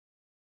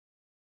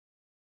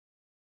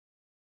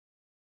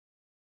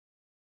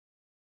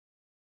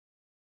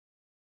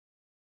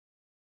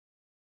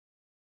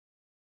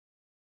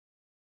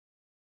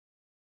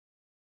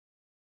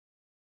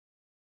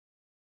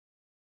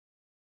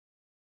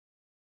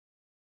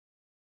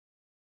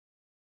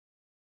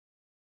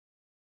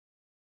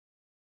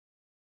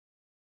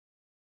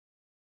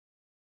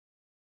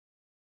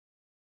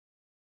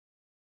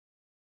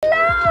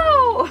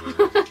go!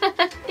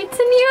 It's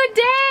a new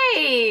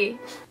day! You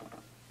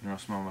wanna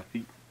smell my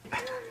feet?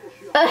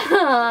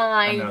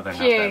 I know they're not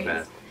that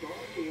bad.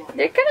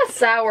 They're kind of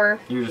sour.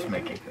 You're just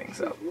making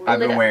things up. I've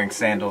been wearing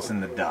sandals in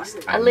the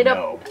dust. A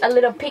little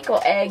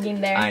pickle egg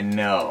in there. I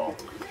know.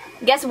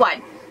 Guess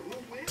what?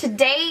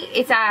 Today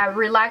is a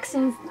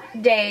relaxing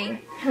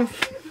day.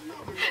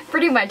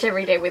 Pretty much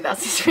every day with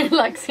us is a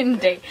relaxing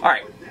day.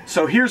 Alright,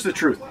 so here's the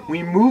truth.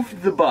 We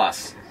moved the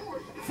bus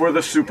for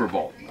the Super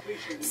Bowl.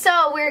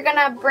 So we're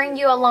gonna bring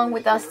you along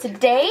with us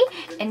today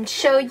and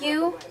show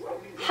you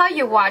how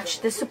you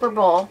watch the Super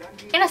Bowl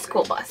in a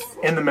school bus.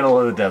 In the middle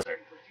of the desert.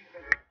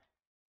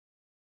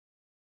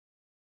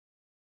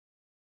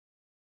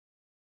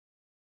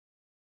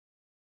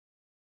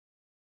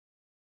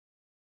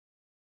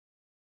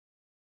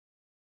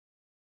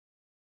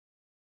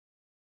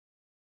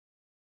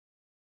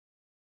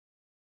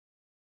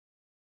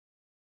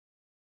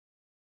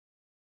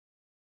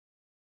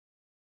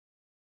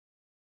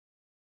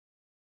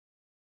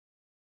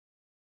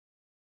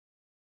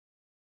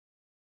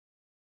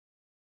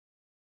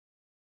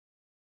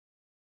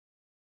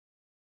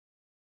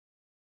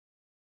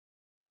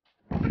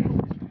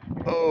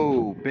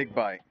 Oh, big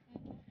bite.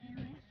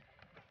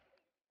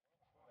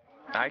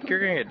 I think you're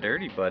gonna get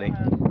dirty, buddy.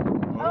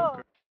 Oh.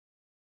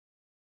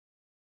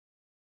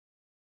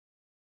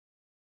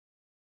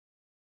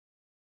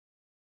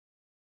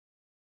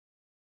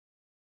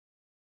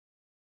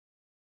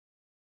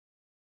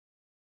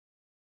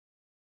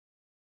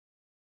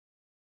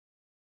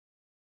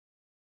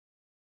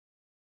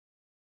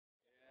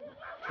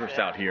 We're just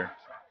out here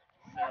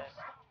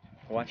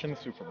watching the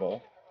Super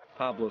Bowl.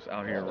 Pablo's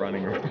out here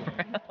running around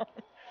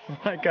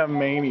like a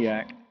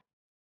maniac.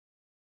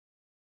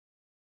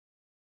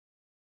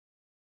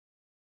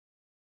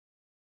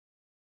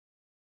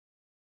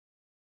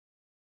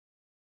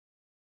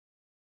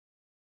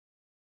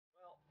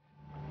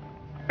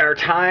 Our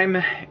time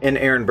in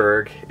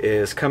Ehrenberg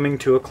is coming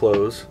to a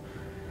close.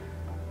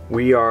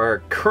 We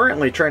are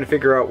currently trying to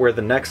figure out where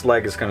the next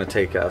leg is going to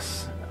take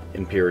us.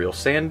 Imperial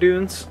sand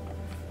dunes?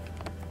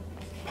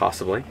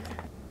 Possibly.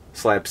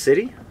 Slab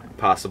City?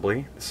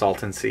 Possibly.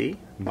 Salton Sea?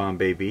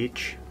 Bombay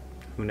Beach?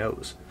 Who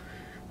knows?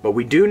 But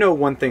we do know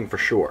one thing for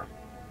sure.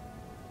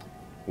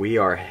 We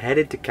are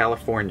headed to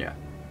California.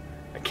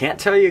 I can't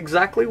tell you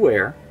exactly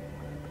where,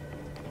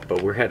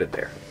 but we're headed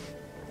there.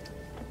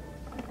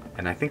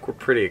 And I think we're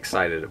pretty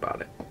excited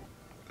about it.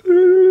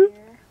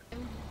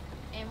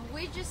 And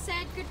we just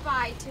said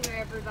goodbye to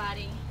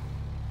everybody.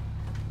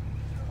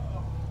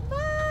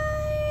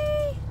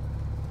 Bye!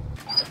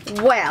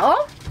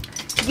 Well,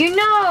 you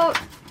know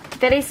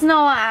that it's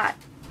not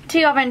to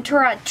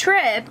Aventura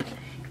trip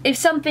if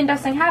something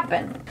doesn't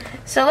happen.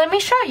 So let me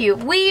show you.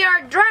 We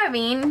are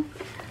driving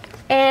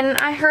and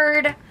I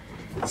heard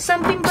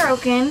something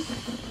broken.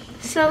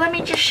 So let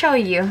me just show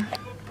you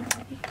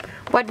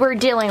what we're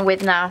dealing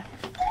with now.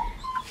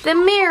 The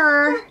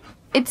mirror,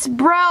 it's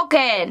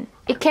broken.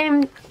 It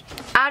came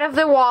out of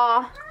the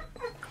wall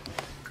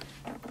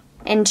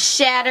and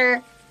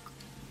shattered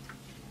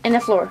in the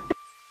floor.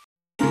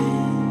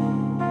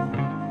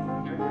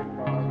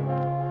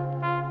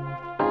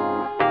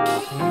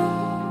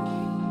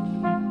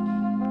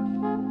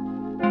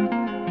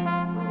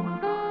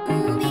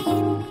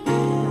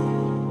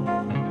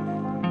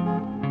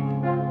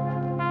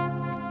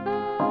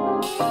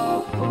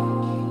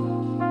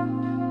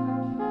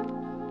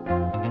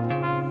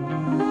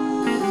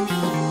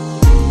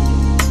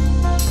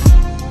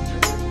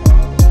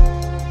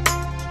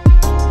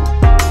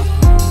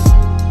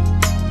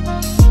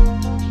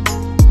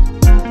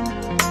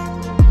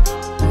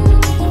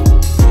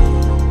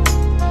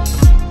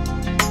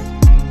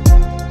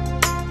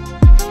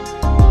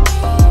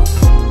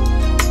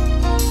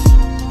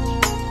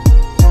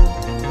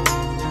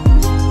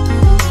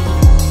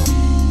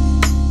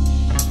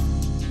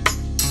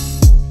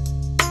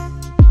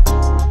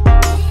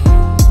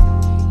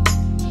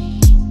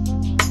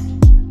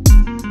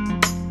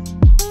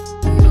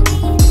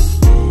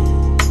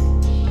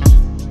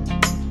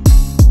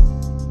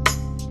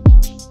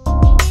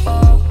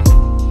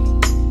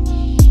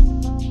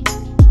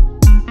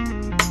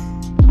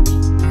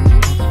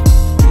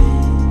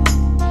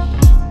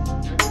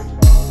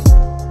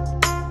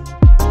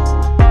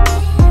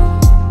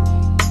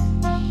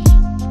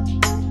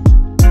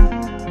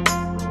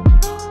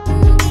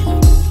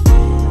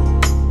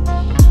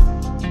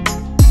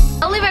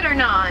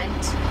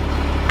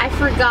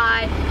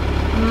 Forgot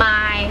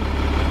my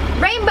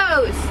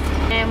rainbows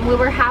and we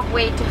were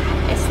halfway to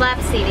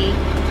Slab City,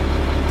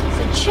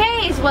 so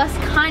Chase was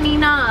kind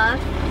enough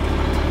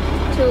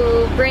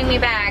to bring me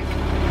back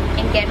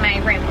and get my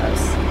rainbows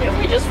and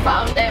we just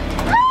found them.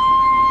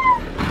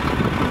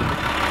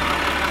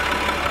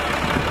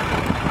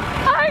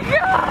 I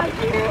got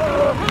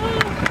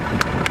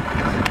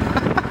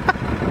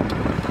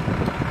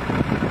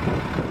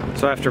you!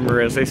 So after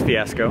Marise's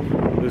fiasco,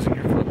 losing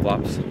her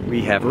flip-flops,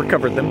 we have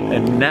recovered them,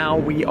 and now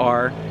we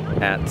are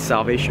at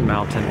Salvation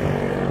Mountain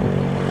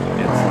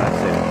in Slab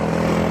City.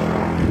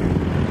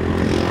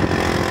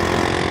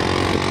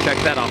 Check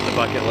that off the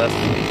bucket list.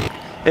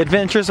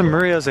 Adventures of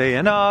Maria, Zay,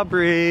 and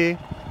Aubrey.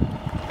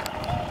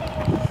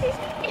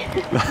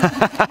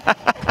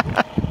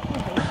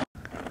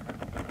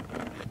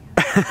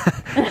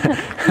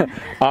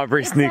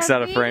 Aubrey sneaks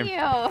out of frame.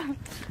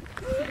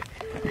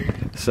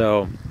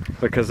 So,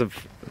 because of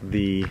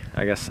the,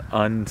 I guess,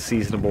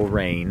 unseasonable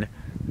rain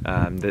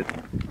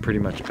that pretty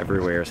much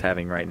everywhere is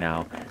having right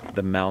now,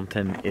 the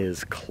mountain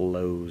is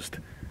closed.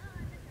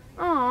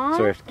 Aww.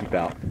 So we have to keep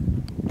out.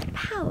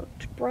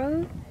 Ouch,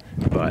 bro.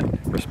 But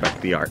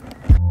respect the art.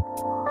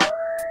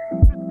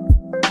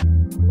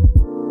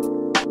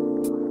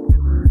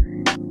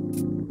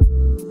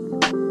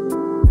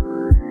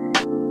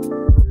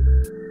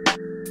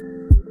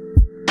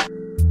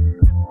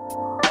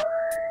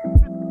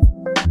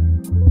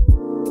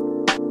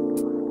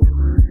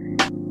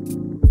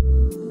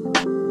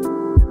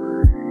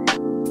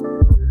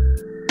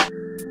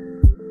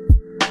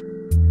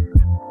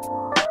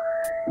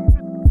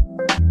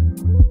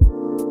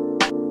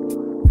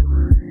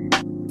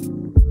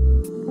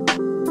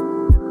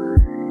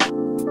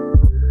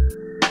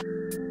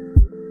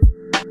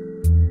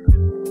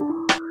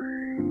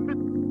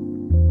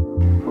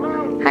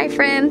 Hi,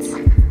 friends.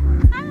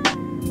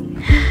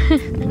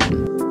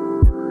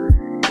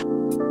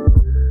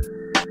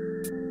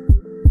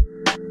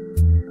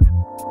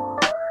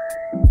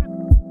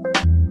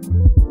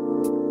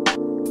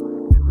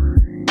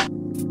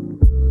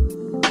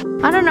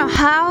 I don't know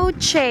how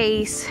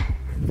Chase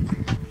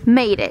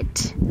made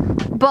it,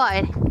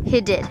 but he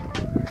did.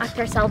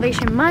 After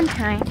Salvation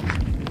Mountain,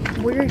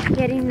 we're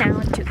getting now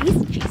to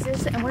East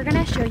Jesus, and we're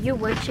gonna show you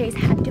where Chase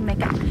had to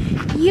make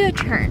a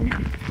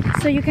U-turn,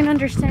 so you can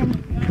understand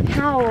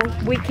how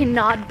we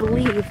cannot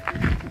believe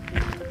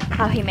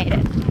how he made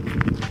it.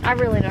 I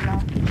really don't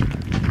know.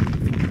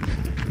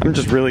 I'm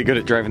just really good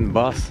at driving the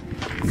bus.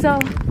 So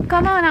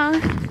come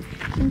on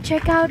and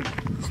check out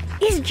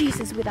East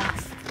Jesus with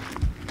us.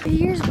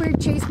 Here's where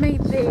Chase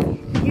made the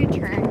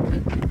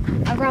U-turn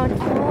around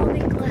all the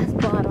glass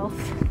bottles.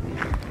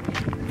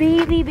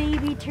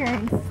 Baby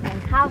turns,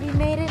 and how he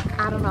made it,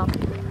 I don't know.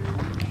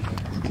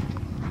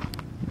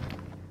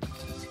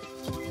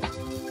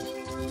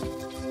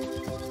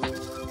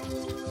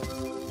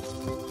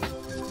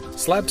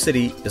 Slab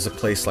City is a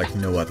place like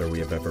no other we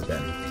have ever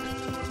been.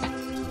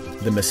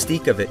 The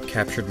mystique of it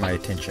captured my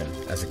attention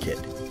as a kid.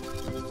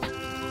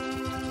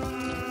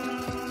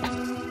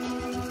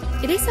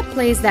 It is a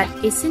place that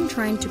isn't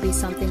trying to be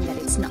something that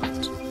it's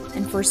not.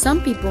 And for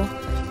some people,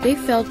 they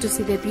fail to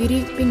see the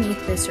beauty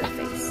beneath the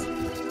surface.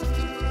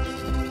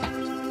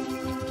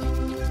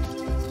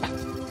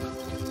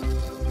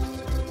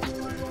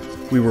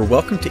 We were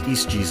welcomed to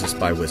East Jesus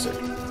by Wizard,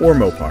 or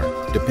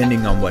Mopar,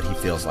 depending on what he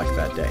feels like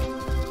that day.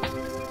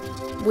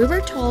 We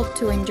were told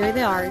to enjoy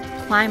the art,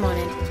 climb on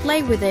it,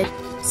 play with it,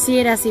 see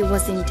it as it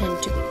was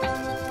intended to be.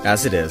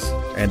 As it is,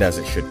 and as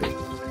it should be.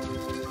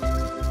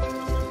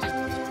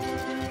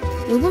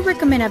 We would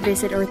recommend a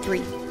visit or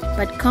three,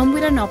 but come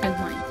with an open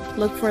mind.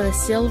 Look for the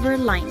silver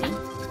lining.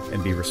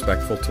 And be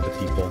respectful to the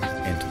people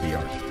and to the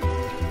art.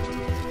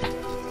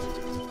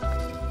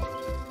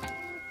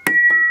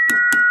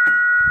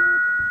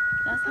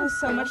 That was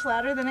so much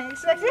louder than I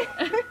expected.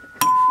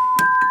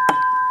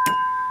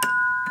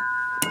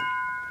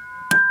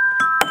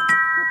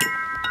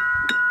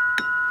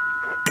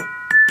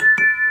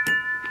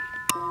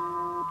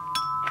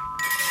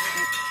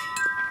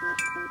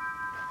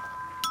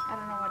 I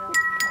don't know what else.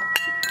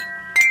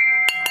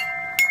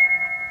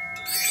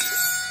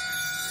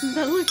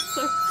 That looks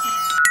so cool.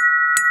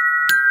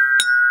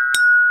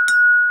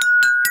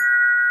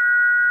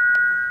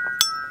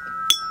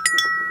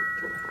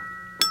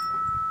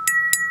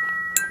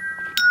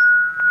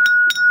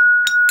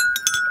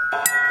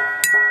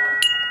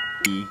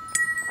 E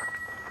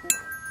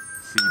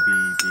C B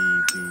D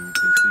B B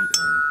C A.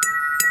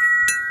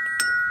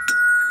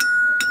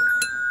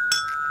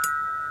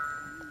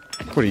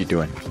 What are you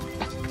doing?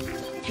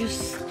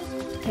 Just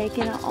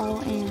taking it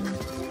all in.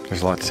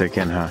 There's a lot to take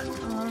in, huh?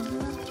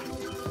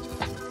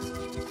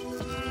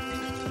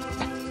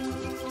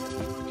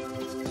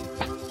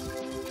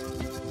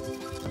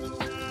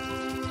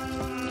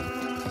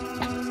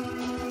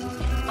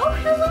 Oh,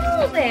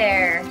 hello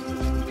there.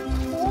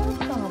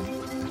 Welcome.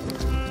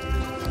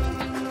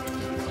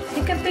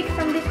 You can pick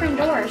from different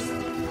doors.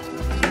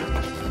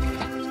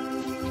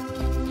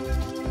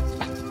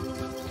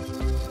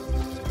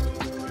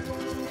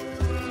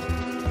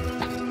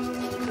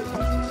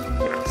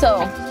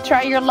 So,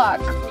 try your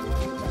luck.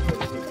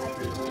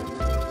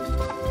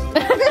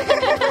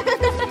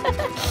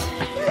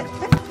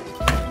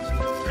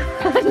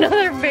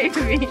 Another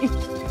baby.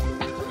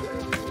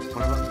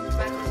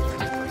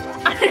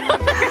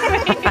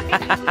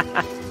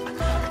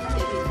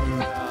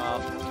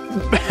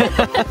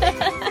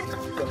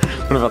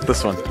 What about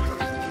this one?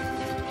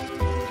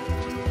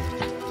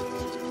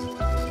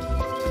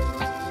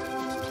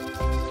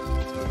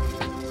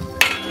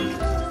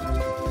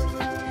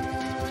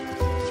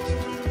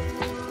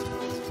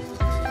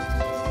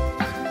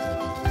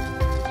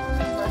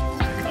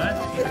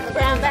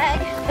 Brown bag.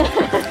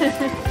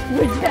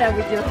 Yeah,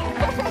 we do.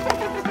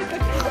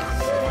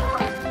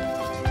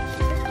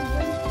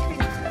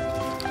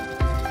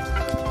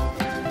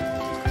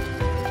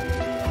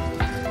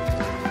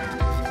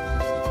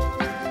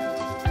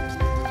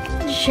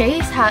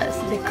 Chase has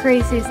the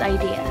craziest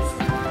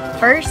ideas.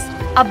 First,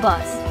 a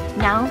bus.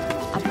 Now,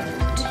 a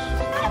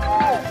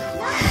boat.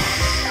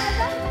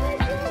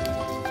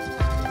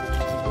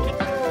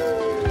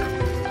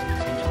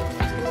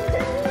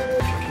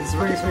 This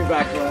brings me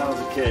back to when I was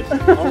a kid.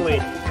 Only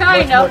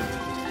Kind of.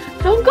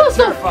 Don't go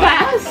so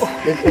fast.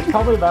 It's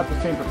probably about the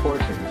same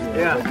proportions. You know,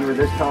 Yeah. Like you were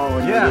this tall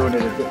when you were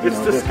doing it. It's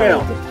the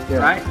scale,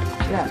 right?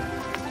 Yeah.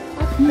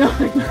 No.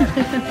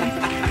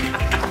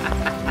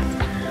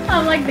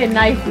 I'm like the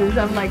nicest.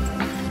 I'm like,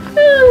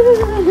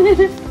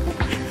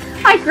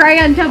 I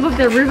cry on top of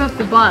the roof of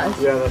the bus.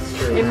 Yeah, that's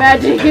true.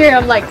 Imagine here,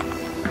 I'm like,